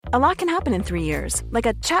A lot can happen in 3 years, like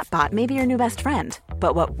a chatbot may be your new best friend.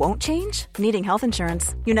 But what won't change? Needing health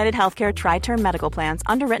insurance. United Healthcare Tri-Term Medical Plans,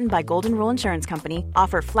 underwritten by Golden Rule Insurance Company,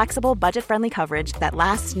 offer flexible, budget-friendly coverage that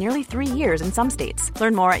lasts nearly 3 years in some states.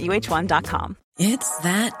 Learn more at uh1.com. It's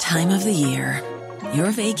that time of the year.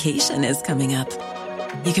 Your vacation is coming up.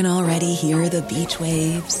 You can already hear the beach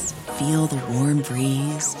waves, feel the warm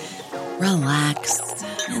breeze, relax,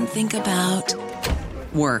 and think about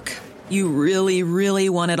work. You really, really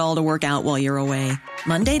want it all to work out while you're away.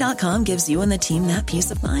 Monday.com gives you and the team that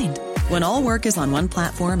peace of mind. When all work is on one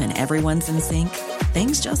platform and everyone's in sync,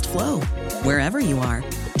 things just flow. Wherever you are,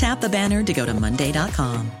 tap the banner to go to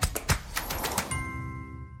Monday.com.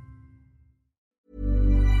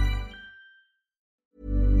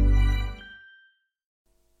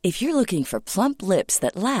 If you're looking for plump lips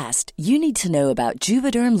that last, you need to know about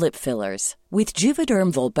Juvederm lip fillers. With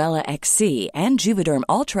Juvederm Volbella XC and Juvederm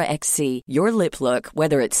Ultra XC, your lip look,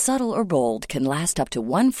 whether it's subtle or bold, can last up to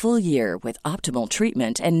 1 full year with optimal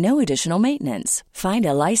treatment and no additional maintenance. Find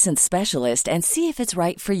a licensed specialist and see if it's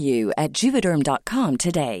right for you at Juvederm.com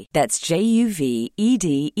today. That's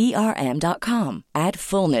JUVEDERM.com. Add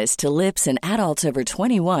fullness to lips in adults over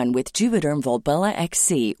 21 with Juvederm Volbella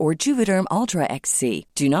XC or Juvederm Ultra XC.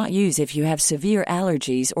 Do not use if you have severe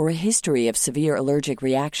allergies or a history of severe allergic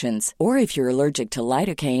reactions, or if you're allergic to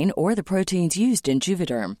lidocaine or the proteins used in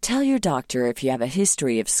Juvederm. Tell your doctor if you have a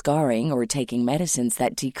history of scarring or taking medicines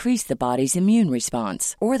that decrease the body's immune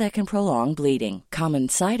response or that can prolong bleeding. Common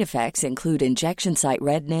side effects include injection site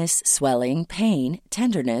redness, swelling, pain,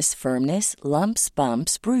 tenderness, firmness, lumps,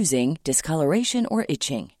 bumps, bruising, discoloration, or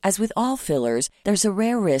itching. As with all fillers, there's a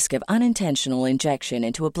rare risk of unintentional injection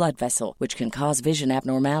into a blood vessel, which can cause vision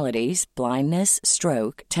abnormalities, blindness,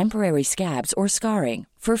 stroke, temporary scabs, or scarring.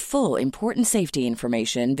 For full, important safety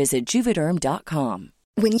information, visit Juvederm.com.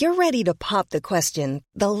 When you're ready to pop the question,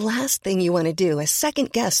 the last thing you want to do is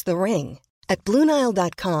second-guess the ring. At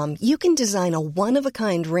BlueNile.com, you can design a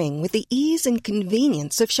one-of-a-kind ring with the ease and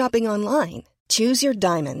convenience of shopping online. Choose your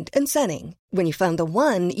diamond and setting. When you find the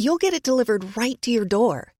one, you'll get it delivered right to your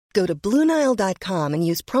door. Go to BlueNile.com and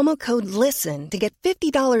use promo code LISTEN to get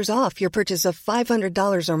 $50 off your purchase of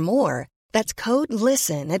 $500 or more. That's code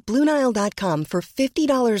LISTEN at BlueNile.com for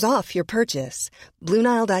 $50 off your purchase.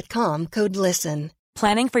 BlueNile.com, code LISTEN.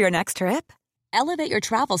 Planning for your next trip? Elevate your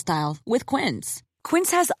travel style with Quince.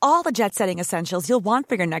 Quince has all the jet-setting essentials you'll want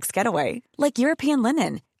for your next getaway, like European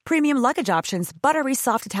linen, premium luggage options, buttery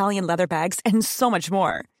soft Italian leather bags, and so much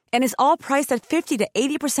more. And is all priced at 50 to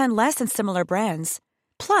 80% less than similar brands.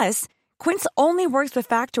 Plus, Quince only works with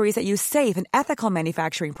factories that use safe and ethical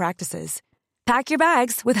manufacturing practices. Pack your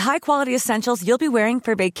bags with high-quality essentials you'll be wearing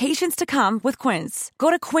for vacations to come with Quince.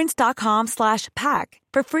 Go to quince.com/pack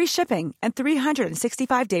for free shipping and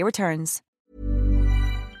 365-day returns.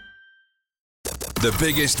 The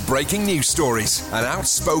biggest breaking news stories and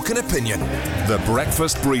outspoken opinion. The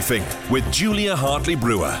Breakfast Briefing with Julia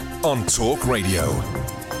Hartley-Brewer on Talk Radio.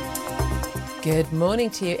 Good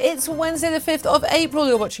morning to you. It's Wednesday the 5th of April.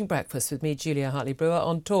 You're watching Breakfast with me, Julia Hartley-Brewer,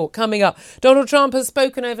 on Talk. Coming up, Donald Trump has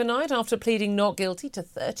spoken overnight after pleading not guilty to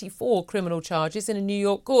 34 criminal charges in a New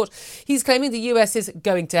York court. He's claiming the US is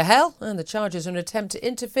going to hell, and the charges are an attempt to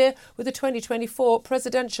interfere with the 2024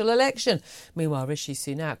 presidential election. Meanwhile, Rishi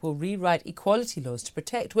Sunak will rewrite equality laws to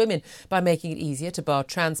protect women by making it easier to bar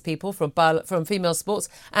trans people from female sports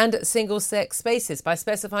and single-sex spaces by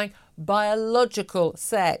specifying biological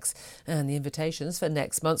sex. And the invitations for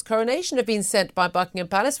next month's coronation have been sent by Buckingham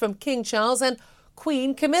Palace from King Charles and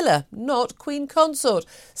Queen Camilla, not Queen Consort.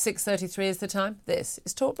 6:33 is the time. This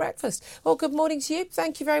is Talk Breakfast. Well, good morning to you.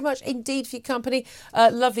 Thank you very much indeed for your company.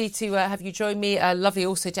 Lovely to have you join me. Lovely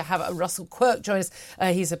also to have Russell Quirk join us.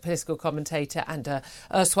 He's a political commentator and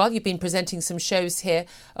erstwhile you've been presenting some shows here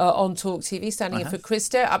on Talk TV, standing in for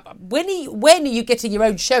Krista. When are you getting your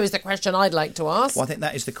own show is the question I'd like to ask. Well, I think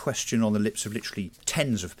that is the question on the lips of literally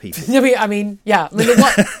tens of people. I mean, I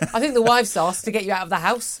think the wife's asked to get you out of the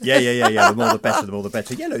house. Yeah. The more the better. The more the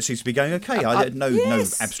better. Yeah, it seems to be going okay. No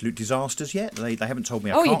absolute disasters yet. They haven't told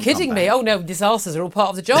me I can't. Oh, you're kidding me. Oh, no, disasters are all part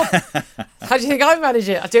of the job. How do you think I manage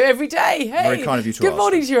it? I do it every day. Hey, very kind of you to Good ask.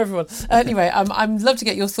 morning to you, everyone. Anyway, I'd love to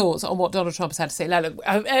get your thoughts on what Donald Trump has had to say. Now, look,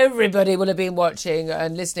 everybody will have been watching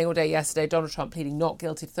and listening all day yesterday. Donald Trump pleading not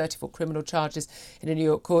guilty to 34 criminal charges in a New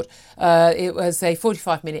York court. It was a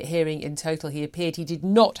 45-minute hearing in total. He appeared. He did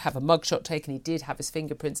not have a mugshot taken. He did have his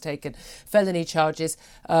fingerprints taken. Felony charges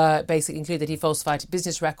basically include that he falsified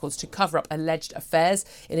business records to cover up alleged affairs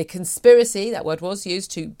in a conspiracy, that word was used,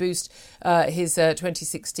 to boost his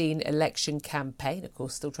 2016 election campaign. Of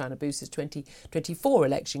course, still trying to boost his 2024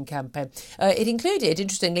 election campaign. It included,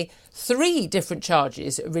 interestingly, 3 different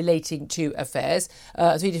charges relating to affairs,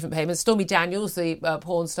 3 different payments. Stormy Daniels, the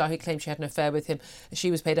porn star who claimed she had an affair with him,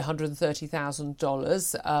 she was paid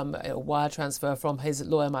 $130,000, a wire transfer from his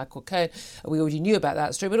lawyer, Michael Cohen. We already knew about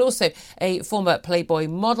that story, but also a former Playboy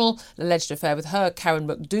model, an alleged affair with her, Karen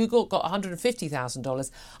McDougal, got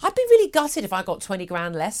 $150,000. I'd be really gutted if I got 20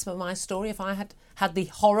 grand less for my story, if I had the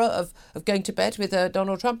horror of going to bed with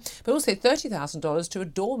Donald Trump, but also $30,000 to a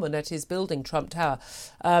doorman at his building, Trump Tower,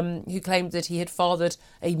 who claimed that he had fathered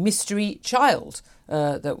a mystery child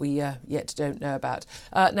that we yet don't know about.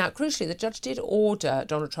 Now, crucially, the judge did order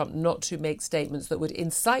Donald Trump not to make statements that would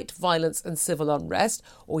incite violence and civil unrest,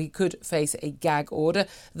 or he could face a gag order.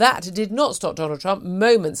 That did not stop Donald Trump.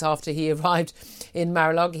 Moments after he arrived in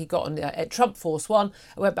Mar-a-Lago, he got on at Trump Force One,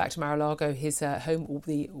 went back to Mar-a-Lago, his home,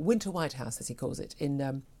 the Winter White House, as he calls it,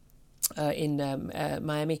 in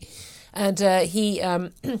Miami, and he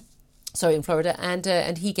in Florida,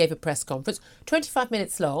 and he gave a press conference, 25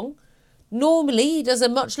 minutes long. Normally he does a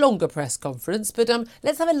much longer press conference, but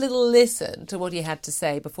let's have a little listen to what he had to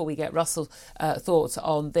say before we get Russell's thoughts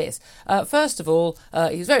on this. First of all,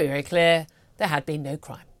 he was very, very clear there had been no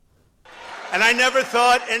crime. And I never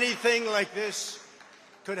thought anything like this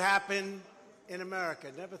could happen in America.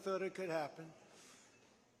 Never thought it could happen.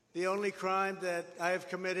 The only crime that I have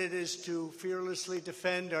committed is to fearlessly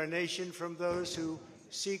defend our nation from those who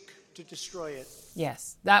seek to destroy it.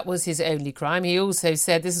 Yes, that was his only crime. He also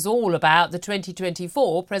said this is all about the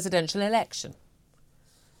 2024 presidential election.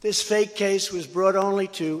 This fake case was brought only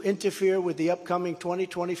to interfere with the upcoming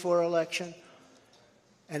 2024 election,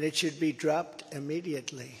 and it should be dropped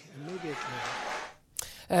immediately.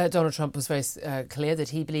 Donald Trump was very clear that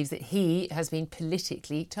he believes that he has been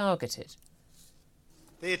politically targeted.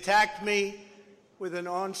 They attacked me with an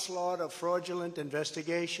onslaught of fraudulent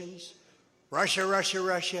investigations. Russia, Russia,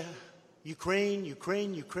 Russia. Ukraine,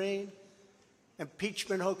 Ukraine, Ukraine.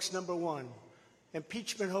 Impeachment hoax number 1.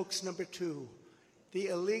 Impeachment hoax number 2. The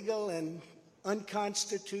illegal and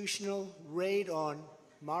unconstitutional raid on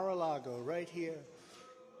Mar-a-Lago, right here.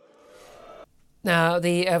 Now,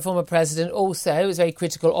 the former president also was very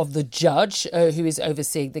critical of the judge who is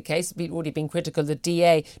overseeing the case. He'd already been critical of the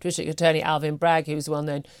DA, District Attorney Alvin Bragg, who was a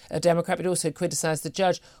well-known Democrat, but also criticised the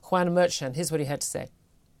judge, Juan Merchan. Here's what he had to say.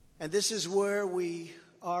 And this is where we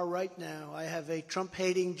are right now. I have a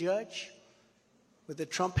Trump-hating judge with a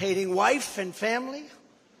Trump-hating wife and family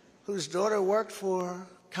whose daughter worked for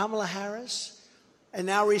Kamala Harris and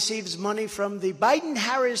now receives money from the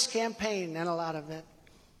Biden-Harris campaign, and a lot of it.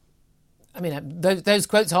 I mean, those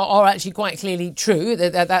quotes are actually quite clearly true.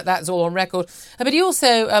 That's all on record. But he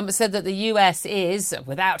also said that the US is,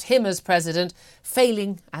 without him as president,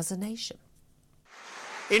 failing as a nation.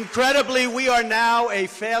 Incredibly, we are now a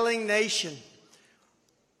failing nation.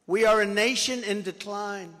 We are a nation in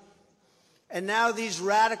decline. And now these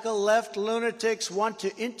radical left lunatics want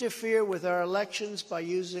to interfere with our elections by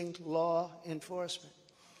using law enforcement.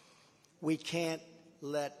 We can't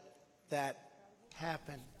let that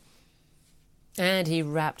happen. And he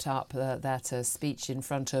wrapped up that speech in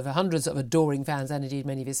front of hundreds of adoring fans and indeed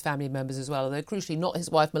many of his family members as well, although crucially not his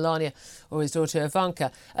wife Melania or his daughter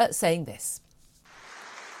Ivanka, saying this.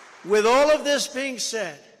 With all of this being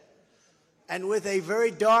said, and with a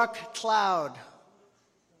very dark cloud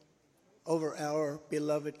over our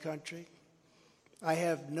beloved country, I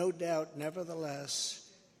have no doubt, nevertheless,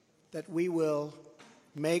 that we will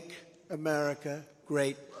make America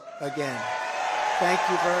great again. Thank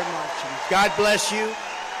you very much. And God bless you,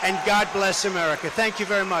 and God bless America. Thank you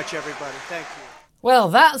very much, everybody. Thank you. Well,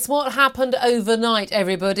 that's what happened overnight,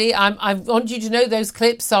 everybody. I want you to know those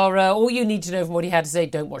clips are all you need to know from what he had to say.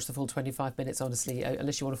 Don't watch the full 25 minutes, honestly,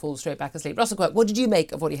 unless you want to fall straight back asleep. Russell Quirk, what did you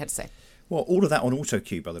make of what he had to say? Well, all of that on auto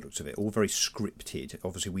cue by the looks of it, all very scripted.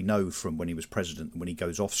 Obviously, we know from when he was president, when he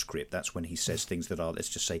goes off script, that's when he says things that are, let's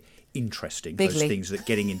just say, interesting. Bigly. Those things that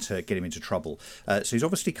get him into trouble. So he's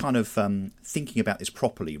obviously kind of thinking about this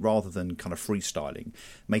properly rather than kind of freestyling,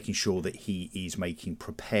 making sure that he is making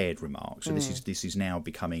prepared remarks. So this is now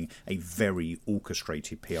becoming a very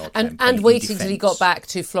orchestrated PR campaign. And waiting till he got back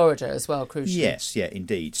to Florida as well, crucially. Yes, yeah,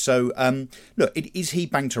 indeed. So, look, is he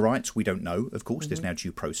banged to rights? We don't know, of course. There's now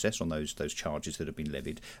due process on those charges that have been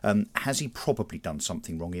levied. Has he probably done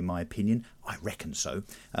something wrong, in my opinion? I reckon so.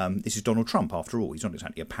 This is Donald Trump, after all. He's not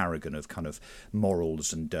exactly a paragon of kind of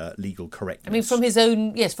morals and legal correctness. I mean, from his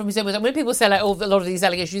own. When people say like, a lot of these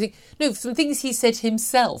allegations, you think, no, some things he said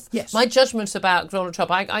himself. Yes. My judgment about Donald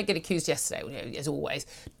Trump, I get accused yesterday, as always,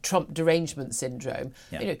 Trump derangement syndrome.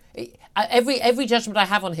 Yeah. Every judgment I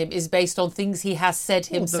have on him is based on things he has said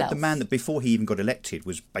himself. The man that before he even got elected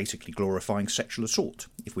was basically glorifying sexual assault,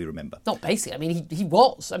 if we remember. Not basically. I mean, he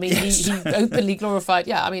was. I mean, yes. he openly glorified.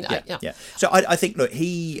 Yeah. I mean, yeah. So I think, look,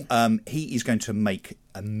 he is going to make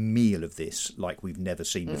a meal of this like we've never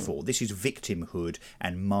seen before. This is victimhood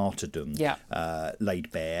and martyrdom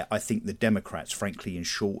laid bare. I think the Democrats, frankly, in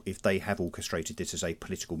short, if they have orchestrated this as a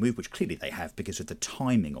political move, which clearly they have because of the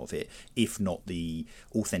timing of it, if not the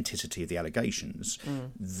authenticity of the allegations,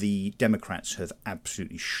 the Democrats have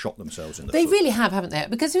absolutely shot themselves in the foot. They really have, haven't they?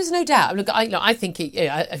 Because there's no doubt. Look, I think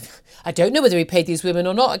I don't know whether he paid these women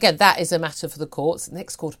or not. Again, that is a matter for the courts. The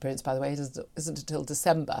next court appearance, by the way, isn't until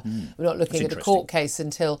December. We're not looking at a court case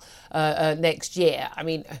until next year. I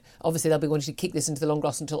mean, obviously they'll be wanting to kick this into the long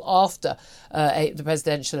grass until after the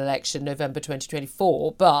presidential election, November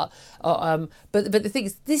 2024. But the thing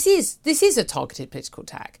is, this is a targeted political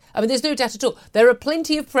attack. I mean, there's no doubt at all. There are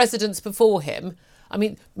plenty of presidents before him. I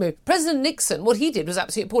mean, President Nixon, what he did was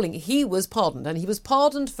absolutely appalling. He was pardoned, and he was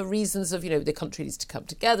pardoned for reasons of, the country needs to come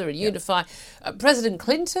together and unify. President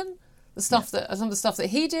Clinton, some of the stuff that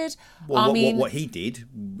he did. Well, what he did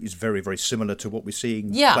is very, very similar to what we're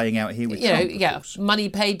seeing playing out here with Trump. Of course. Money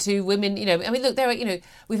paid to women. I mean, look, there are.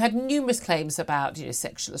 We've had numerous claims about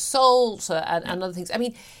sexual assault and other things. I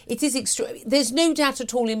mean, it is extreme. There's no doubt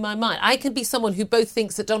at all in my mind. I can be someone who both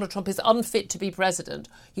thinks that Donald Trump is unfit to be president.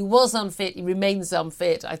 He was unfit. He remains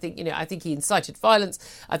unfit. I think he incited violence.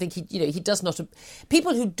 I think he does not.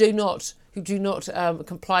 People who do not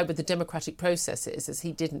comply with the democratic processes, as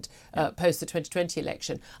he didn't post the 2020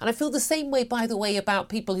 election. And I feel the same way, by the way, about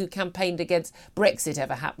people who campaigned against Brexit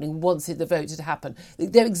ever happening once the vote had happened.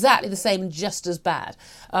 They're exactly the same and just as bad.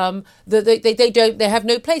 They have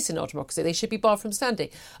no place in our democracy. They should be barred from standing.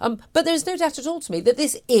 But there's no doubt at all to me that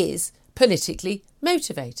this is politically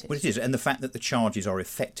motivated. Well, it is, and the fact that the charges are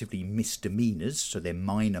effectively misdemeanours, so they're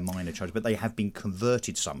minor charges, but they have been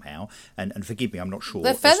converted somehow, and forgive me, I'm not sure.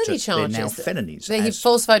 They're felony charges. They're now felonies. They have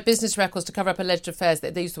falsified business records to cover up alleged affairs.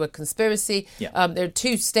 They use the word conspiracy. Yeah. There are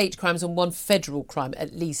 2 state crimes and 1 federal crime,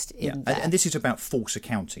 at least, in there. And this is about false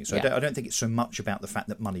accounting, so I don't think it's so much about the fact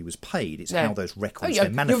that money was paid, it's how those records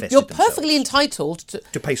then manifested You're perfectly entitled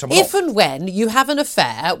to pay someone if off. and when you have an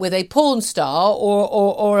affair with a porn star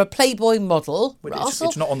or a Playboy model,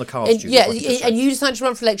 it's not on the cards. And you decide to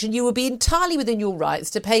run for election, you will be entirely within your rights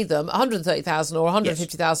to pay them $130,000 or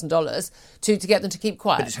 $150,000 to get them to keep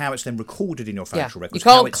quiet. But it's how it's then recorded in your financial records.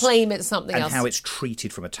 You can't claim it's something else. And how it's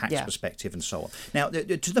treated from a tax perspective and so on. Now,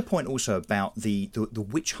 to the point also about the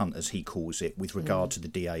witch hunt, as he calls it, with regard to the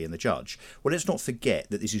DA and the judge. Well, let's not forget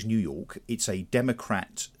that this is New York. It's a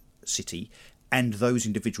Democrat city. And those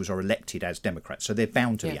individuals are elected as Democrats, so they're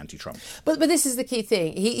bound to be anti-Trump. But this is the key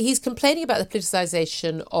thing. He's complaining about the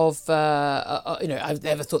politicisation of, I've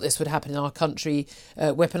never thought this would happen in our country,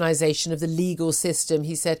 weaponisation of the legal system,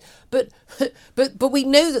 he said. But we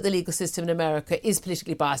know that the legal system in America is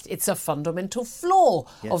politically biased. It's a fundamental flaw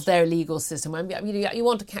of their legal system. I mean, you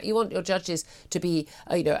want your judges to be,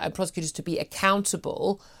 and prosecutors to be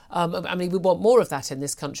accountable. I mean, we want more of that in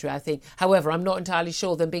this country, I think. However, I'm not entirely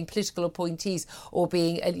sure them being political appointees or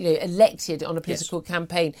being elected on a political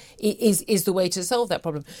campaign is the way to solve that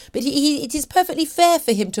problem. But it is perfectly fair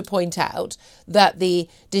for him to point out that the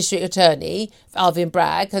district attorney, Alvin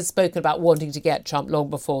Bragg, has spoken about wanting to get Trump long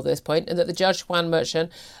before this point, and that the judge, Juan Merchan,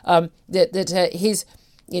 that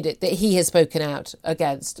he has spoken out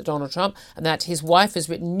against Donald Trump, and that his wife has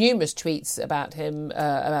written numerous tweets about him,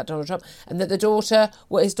 about Donald Trump, and that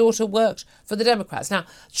his daughter worked for the Democrats. Now,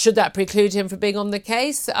 should that preclude him from being on the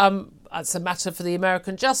case? It's a matter for the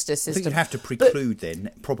American justice system. I think you'd have to preclude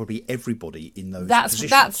then probably everybody in those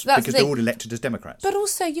positions because they're all elected as Democrats. But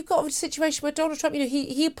also you've got a situation where Donald Trump,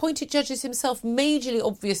 he appointed judges himself, majorly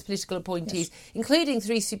obvious political appointees, including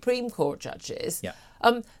 3 Supreme Court judges. Yeah.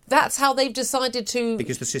 That's how they've decided to...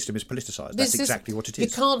 Because the system is politicised. That's exactly what it is.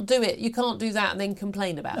 You can't do it. You can't do that and then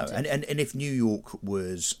complain about it. And if New York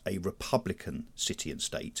was a Republican city and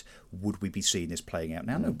state, would we be seeing this playing out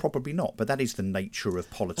now? No, probably not. But that is the nature of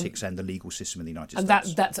politics and the legal system in the United States.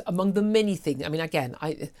 And that's among the many things. I mean, again,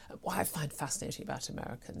 what I find fascinating about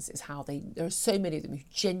Americans is how there are so many of them who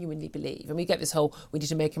genuinely believe, and we get this whole, we need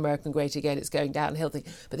to make America great again, it's going downhill thing,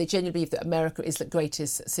 but they genuinely believe that America is the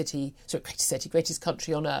greatest country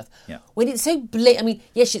country on earth. Yeah. When it's so I mean,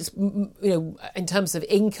 yes, it's, you know, in terms of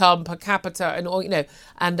income per capita and, you know,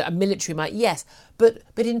 and a military might, yes.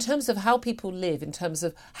 But in terms of how people live, in terms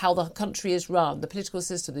of how the country is run, the political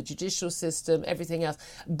system, the judicial system, everything else,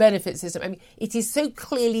 benefit system, I mean, it is so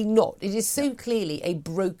clearly not. It is so clearly a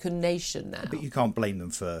broken nation now. But you can't blame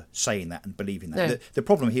them for saying that and believing that. No. The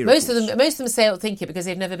problem here, most of them say or think it because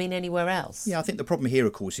they've never been anywhere else. Yeah, I think the problem here,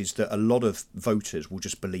 of course, is that a lot of voters will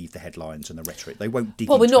just believe the headlines and the rhetoric. They won't dig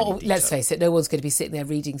into any detail. Let's face it, no one's going to be sitting there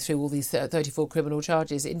reading through all these 34 criminal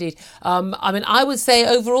charges. Indeed. I mean, I would say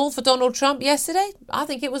overall for Donald Trump yesterday, I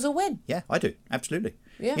think it was a win. Yeah, I do. Absolutely.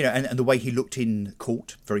 Yeah. You know, and the way he looked in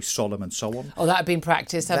court, very solemn and so on. Oh, that had been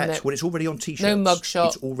practiced, hasn't it? Well, it's already on T-shirts. No mugshot.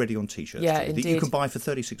 It's already on T-shirts. Yeah, that indeed. you can buy for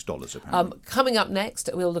 $36, apparently. Coming up next,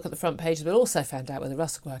 we'll look at the front page. We'll also find out whether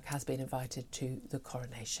Russell Quirk has been invited to the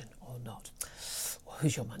coronation or not. Well,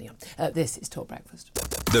 who's your money on? This is Talk Breakfast.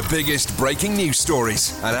 The biggest breaking news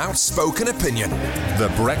stories and outspoken opinion.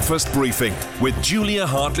 The Breakfast Briefing with Julia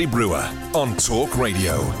Hartley-Brewer on Talk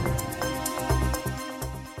Radio.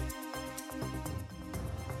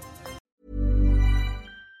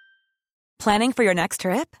 Planning for your next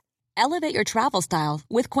trip? Elevate your travel style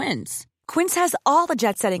with Quince. Quince has all the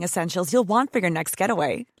jet-setting essentials you'll want for your next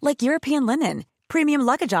getaway, like European linen, premium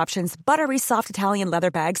luggage options, buttery soft Italian leather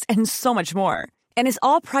bags, and so much more. And is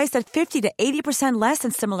all priced at 50 to 80% less than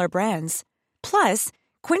similar brands. Plus,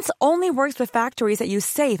 Quince only works with factories that use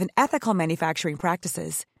safe and ethical manufacturing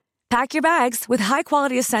practices. Pack your bags with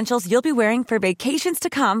high-quality essentials you'll be wearing for vacations to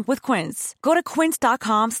come with Quince. Go to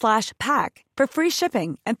quince.com/pack for free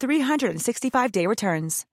shipping and 365-day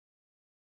returns.